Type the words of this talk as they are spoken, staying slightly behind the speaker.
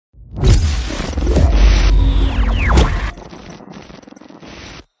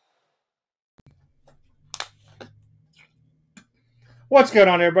What's going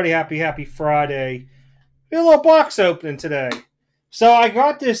on, everybody? Happy Friday. A little box opening today. So I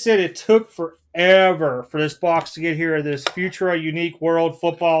got this in. It took forever for this box to get here. This Futera Unique World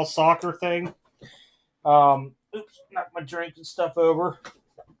Football Soccer thing. Oops, knocked my drink and stuff over.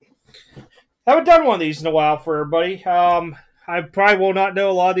 Haven't done one of these in a while for everybody. I probably will not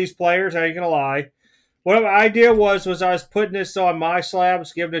know a lot of these players. I ain't gonna lie. What my idea was I was putting this on my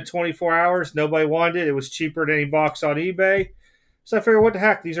slabs, giving it 24 hours. Nobody wanted it. It was cheaper than any box on eBay. So I figured, what the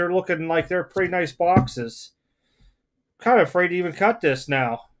heck? These are looking like they're pretty nice boxes. Kind of afraid to even cut this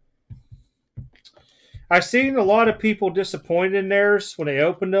now. I've seen a lot of people disappointed in theirs when they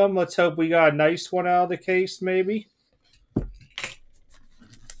opened them. Let's hope we got a nice one out of the case, maybe.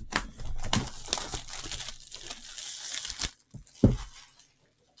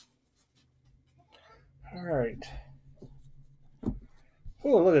 All right.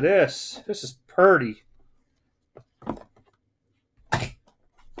 Oh, look at this. This is pretty.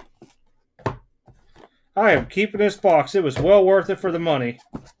 I am keeping this box. It was well worth it for the money.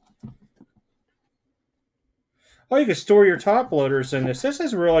 Oh, you can store your top loaders in this. This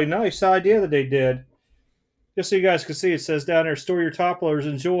is a really nice idea that they did. Just so you guys can see, it says down there, store your top loaders.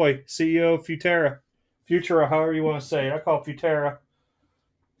 Enjoy. CEO of Futera. Futera, however you want to say it. I call it Futera.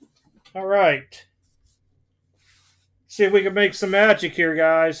 All right. See if we can make some magic here,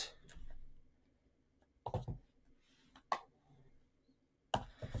 guys.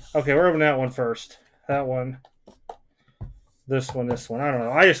 Okay, we're opening that one first. That one. This one. I don't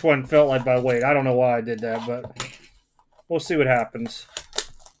know. I just felt like by weight. I don't know why I did that, but we'll see what happens.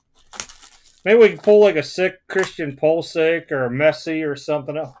 Maybe we can pull like a sick Christian Pulisic or a Messi or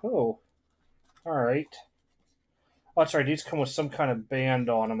something. Oh, all right. Oh, that's right. These come with some kind of band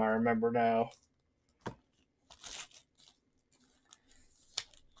on them. I remember now.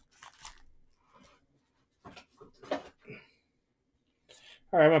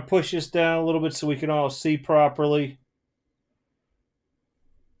 All right, I'm going to push this down a little bit so we can all see properly.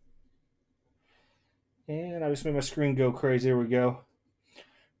 And I just made my screen go crazy. There we go.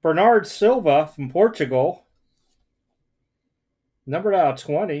 Bernard Silva from Portugal. Numbered out of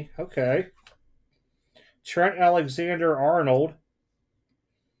 20. Okay. Trent Alexander-Arnold.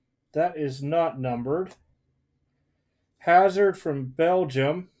 That is not numbered. Hazard from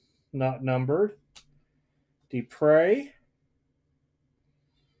Belgium. Not numbered. Depre.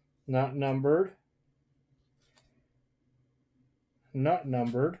 Not numbered. Not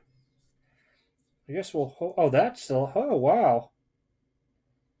numbered. I guess we'll... Oh, that's still... Oh, wow.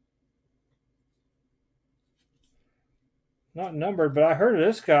 Not numbered, but I heard of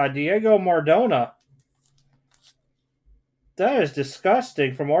this guy, Diego Maradona. That is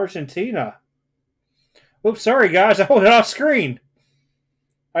disgusting, from Argentina. Oops, sorry, guys. I went off screen.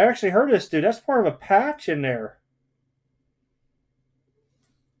 I actually heard of this dude. That's part of a patch in there.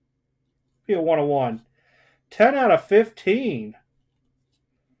 Be a 101. 10 out of 15.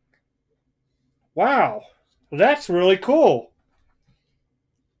 Wow. That's really cool.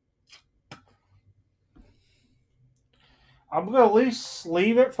 I'm going to at least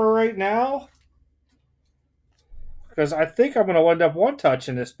leave it for right now, because I think I'm going to end up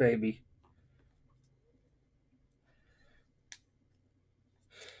one-touching this baby.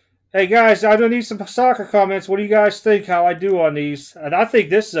 Hey, guys, I don't need some soccer comments. What do you guys think how I do on these? And I think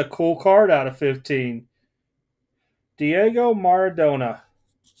this is a cool card out of 15. Diego Maradona.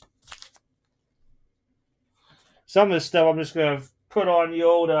 Some of this stuff I'm just going to put on the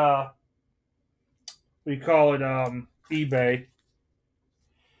old, we call it eBay.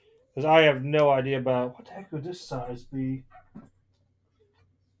 Because I have no idea about, what the heck would this size be?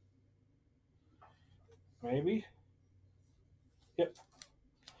 Maybe? Yep.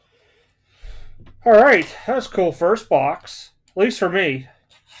 Alright, that's cool first box. At least for me.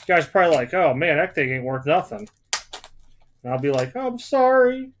 You guys are probably like, oh man, that thing ain't worth nothing. And I'll be like, oh, I'm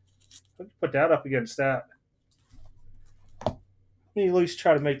sorry. Let's put that up against that. Let me at least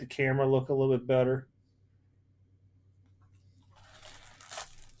try to make the camera look a little bit better.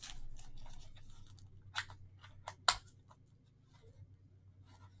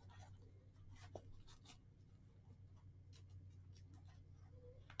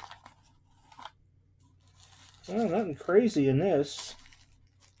 Oh, nothing crazy in this.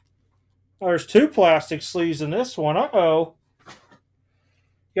 Oh, there's two plastic sleeves in this one. Uh-oh.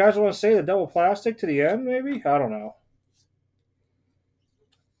 You guys want to say the double plastic to the end, maybe? I don't know.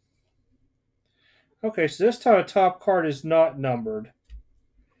 Okay, so this time the top card is not numbered.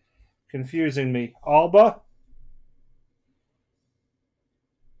 Confusing me. Alba?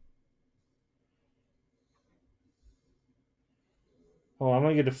 Oh, I'm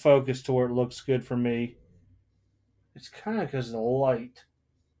going to get the focus to where it looks good for me. It's kind of because of the light.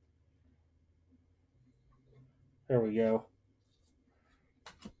 There we go.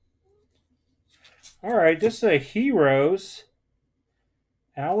 All right, this is a Heroes.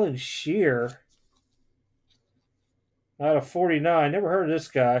 Alan Shear. Out of 49. Never heard of this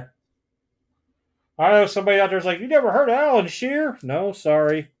guy. I know somebody out there's like, you never heard of Alan Shear? No,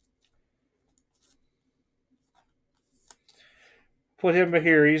 sorry. Put him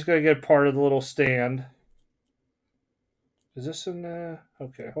here. He's going to get part of the little stand. Is this in the...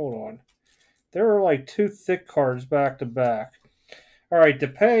 Okay, hold on. There are like 2 thick cards back to back. All right,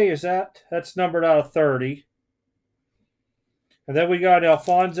 DePay is that? That's numbered out of 30. And then we got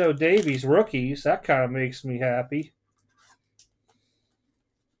Alphonso Davies rookies. That kind of makes me happy.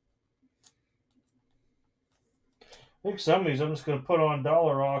 I think some of these I'm just going to put on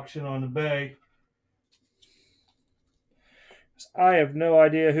dollar auction on the bay. I have no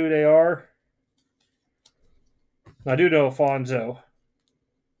idea who they are. I do know Alfonso. All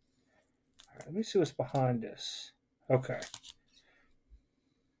right, let me see what's behind this. Okay.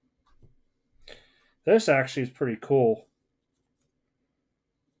 This actually is pretty cool.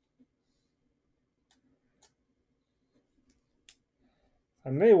 I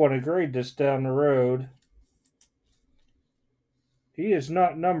may want to grade this down the road. He is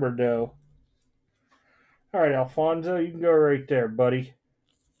not numbered, though. All right, Alfonso, you can go right there, buddy.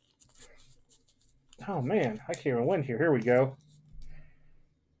 Oh, man, I can't even win here. Here we go.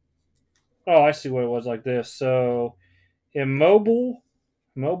 Oh, I see what it was like this. So, Mobile,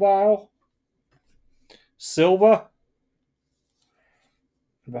 Silva,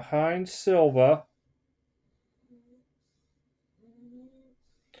 behind Silva.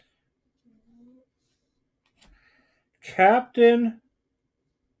 Captain.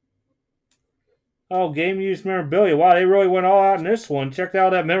 Oh, game used memorabilia. Wow, they really went all out in this one. Check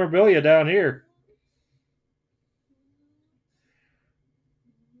out that memorabilia down here.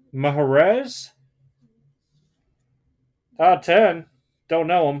 Mahrez. Out of 10. Don't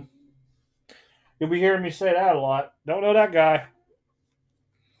know him. You'll be hearing me say that a lot. Don't know that guy.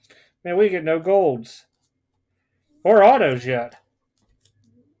 Man, we get no golds. Or autos yet.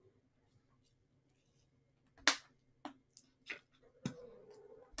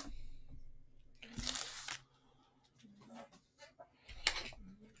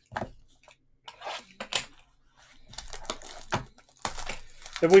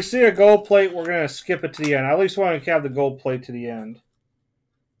 If we see a gold plate, we're going to skip it to the end. I at least want to have the gold plate to the end.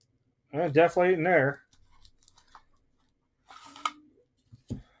 Definitely in there.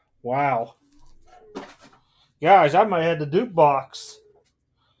 Wow. Guys, I might have the Duke box.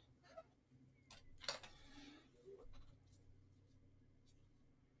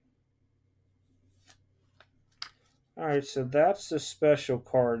 All right, so that's the special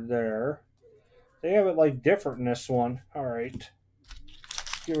card there. They have it like different in this one. All right.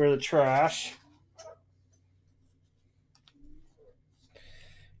 Get rid of the trash.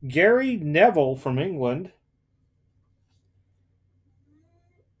 Gary Neville from England.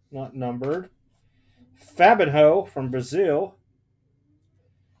 Not numbered. Fabinho from Brazil.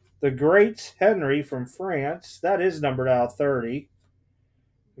 The Great Henry from France. That is numbered out of 30.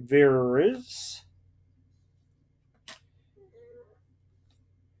 Viris.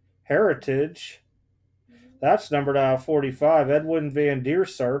 Heritage. That's numbered out of 45. Edwin van der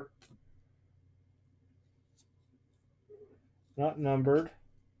Sar. Not numbered.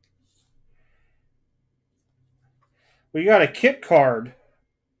 We got a kit card.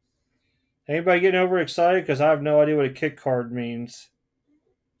 Anybody getting overexcited? Because I have no idea what a kit card means.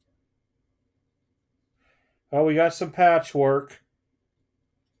 Oh, we got some patchwork.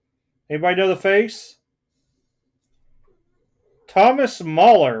 Anybody know the face? Thomas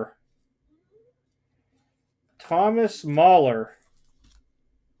Mahler. Thomas Mahler.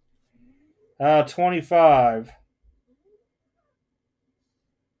 25.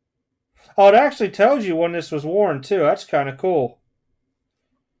 Oh, it actually tells you when this was worn, too. That's kind of cool.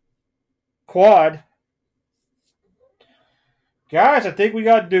 Quad. Guys, I think we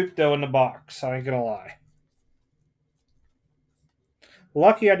got Duke, though, in the box. I ain't going to lie.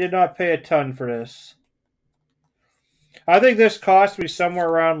 Lucky I did not pay a ton for this. I think this cost me somewhere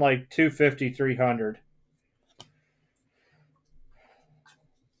around like $250, $300.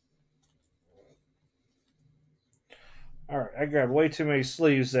 All right, I grabbed way too many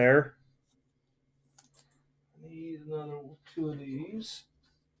sleeves there. I need another 2 of these.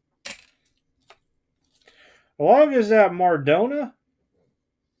 As long as that Maradona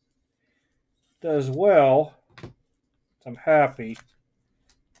does well, I'm happy.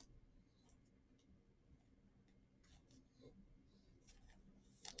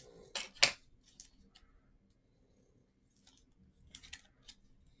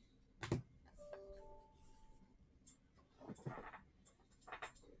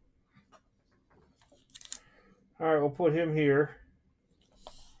 All right, we'll put him here.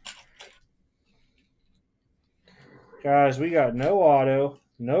 Guys, we got no auto,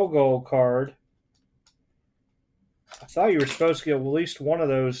 no gold card. I thought you were supposed to get at least one of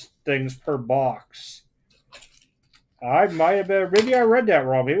those things per box. I might have been, maybe I read that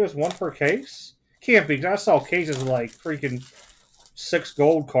wrong. Maybe it was one per case? Can't be, because I saw cases with like freaking 6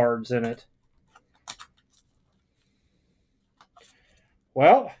 gold cards in it.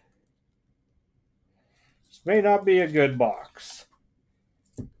 Well, this may not be a good box.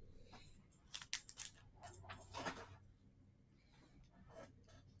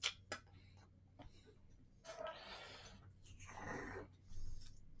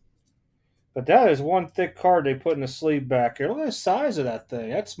 But that is one thick card they put in the sleeve back here. Look at the size of that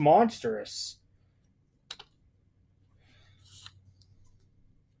thing. That's monstrous.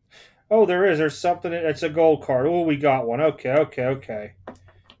 Oh, there is. There's something. It's a gold card. Oh, we got one. Okay.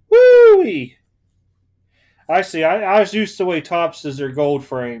 Woo-wee! I see. I was used to the way Topps does their gold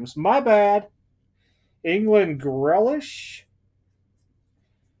frames. My bad. England Grealish.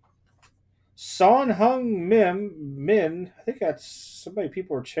 Son Hung Min. I think that's somebody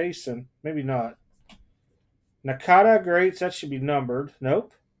people are chasing. Maybe not. Nakata Greats. That should be numbered.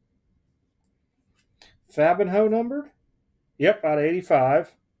 Nope. Fabinho numbered? Yep, out of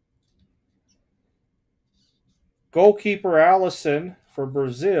 85. Goalkeeper Allison for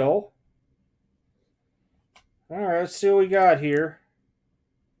Brazil. All right, let's see what we got here.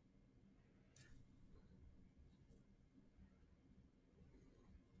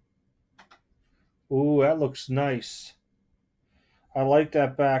 Ooh, that looks nice. I like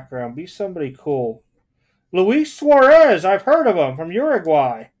that background. Be somebody cool. Luis Suarez. I've heard of him from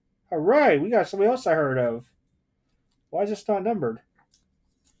Uruguay. All right, we got somebody else I heard of. Why is this not numbered?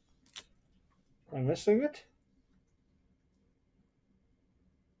 Am I missing it?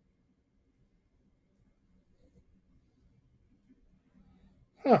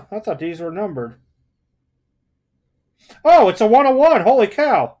 Huh, I thought these were numbered. Oh, it's a 101. Holy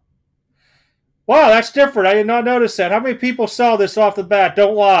cow. Wow, that's different. I did not notice that. How many people saw this off the bat?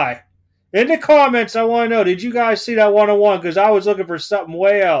 Don't lie. In the comments, I want to know, did you guys see that 101? Because I was looking for something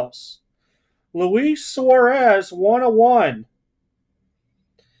way else. Luis Suarez, 101.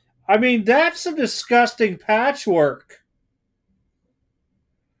 I mean, that's some disgusting patchwork.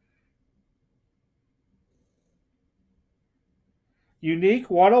 Unique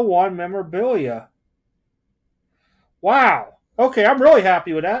 101 memorabilia. Wow. Okay, I'm really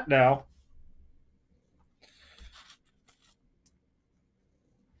happy with that now.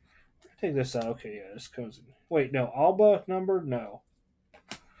 Take this out. Okay, yeah, this comes in. Wait, no. Alba number? No.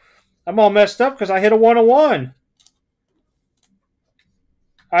 I'm all messed up because I hit a 101.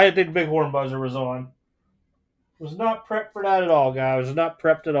 I didn't think the Bighorn buzzer was on. Was not prepped for that at all, guys. Was not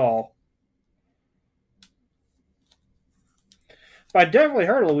prepped at all. But I definitely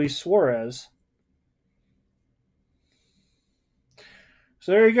heard of Luis Suarez.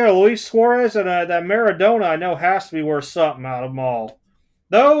 So there you go. Luis Suarez and that Maradona I know has to be worth something out of them all.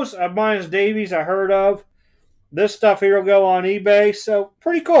 Those, Miles Davies, I heard of. This stuff here will go on eBay. So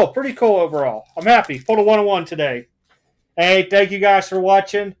pretty cool. Pretty cool overall. I'm happy. Pulled a 101 today. Hey, thank you guys for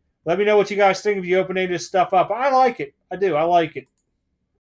watching. Let me know what you guys think if you open any of this stuff up. I like it. I do. I like it.